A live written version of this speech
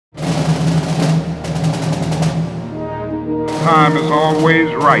time is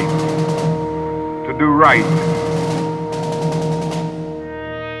always right to do right.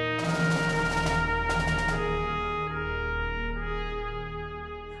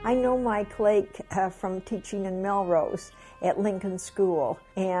 I know Mike Lake from teaching in Melrose at Lincoln School,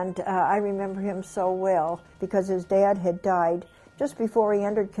 and I remember him so well because his dad had died just before he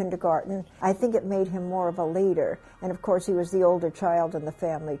entered kindergarten. I think it made him more of a leader, and of course he was the older child in the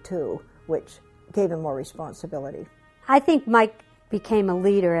family too, which gave him more responsibility. I think Mike became a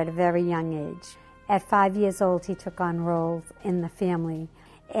leader at a very young age. At 5 years old, he took on roles in the family,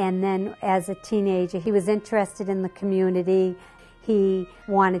 and then as a teenager, he was interested in the community. He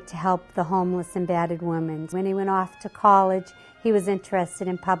wanted to help the homeless and battered women. When he went off to college, he was interested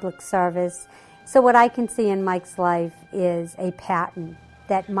in public service. So what I can see in Mike's life is a pattern,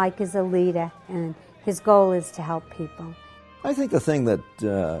 that Mike is a leader and his goal is to help people. I think the thing that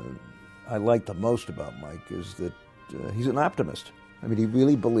I like the most about Mike is that he's an optimist. I mean, he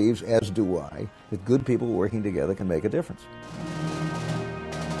really believes, as do I, that good people working together can make a difference.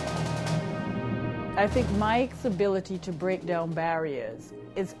 I think Mike's ability to break down barriers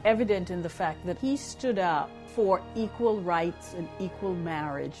is evident in the fact that he stood up for equal rights and equal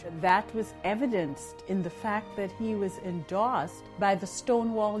marriage. That was evidenced in the fact that he was endorsed by the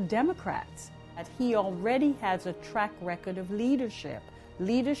Stonewall Democrats. That he already has a track record of leadership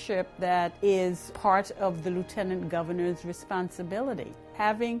that is part of the Lieutenant Governor's responsibility.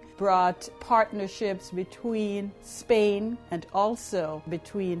 Having brought partnerships between Spain and also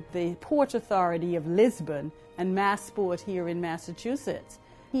between the Port Authority of Lisbon and Massport here in Massachusetts,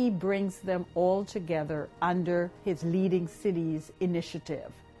 he brings them all together under his Leading Cities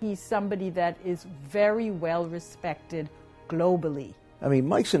initiative. He's somebody that is very well respected globally. I mean,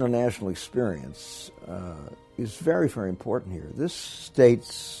 Mike's international experience is very, very important here. This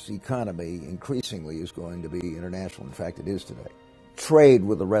state's economy increasingly is going to be international. In fact, it is today. Trade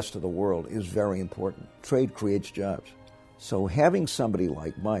with the rest of the world is very important. Trade creates jobs. So having somebody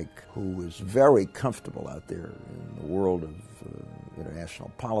like Mike, who is very comfortable out there in the world of international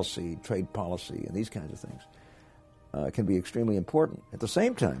policy, trade policy, and these kinds of things, can be extremely important. At the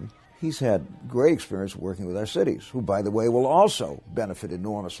same time, he's had great experience working with our cities, who, by the way, will also benefit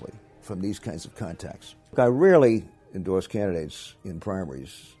enormously from these kinds of contacts. I rarely endorse candidates in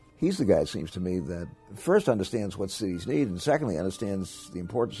primaries. He's the guy, it seems to me, that first understands what cities need and secondly understands the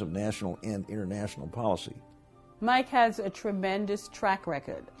importance of national and international policy. Mike has a tremendous track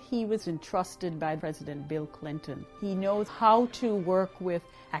record. He was entrusted by President Bill Clinton. He knows how to work with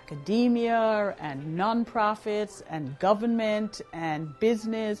academia and nonprofits and government and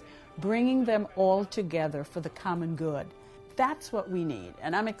business, bringing them all together for the common good. That's what we need,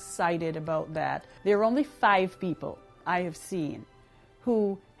 and I'm excited about that. There are only 5 people I have seen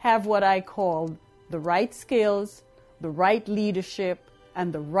who have what I call the right skills, the right leadership,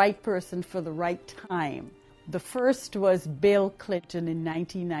 and the right person for the right time. The first was Bill Clinton in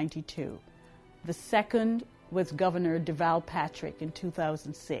 1992. The second was Governor Deval Patrick in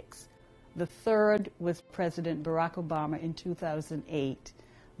 2006. The third was President Barack Obama in 2008.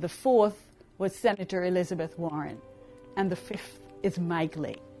 The fourth was Senator Elizabeth Warren. And the fifth is Mike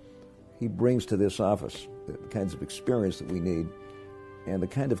Lake. He brings to this office the kinds of experience that we need and the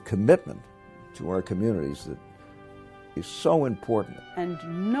kind of commitment to our communities that is so important. And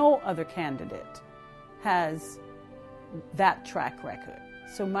no other candidate has that track record.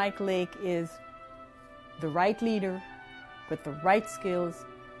 So Mike Lake is the right leader with the right skills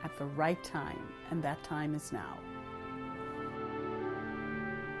at the right time, and that time is now.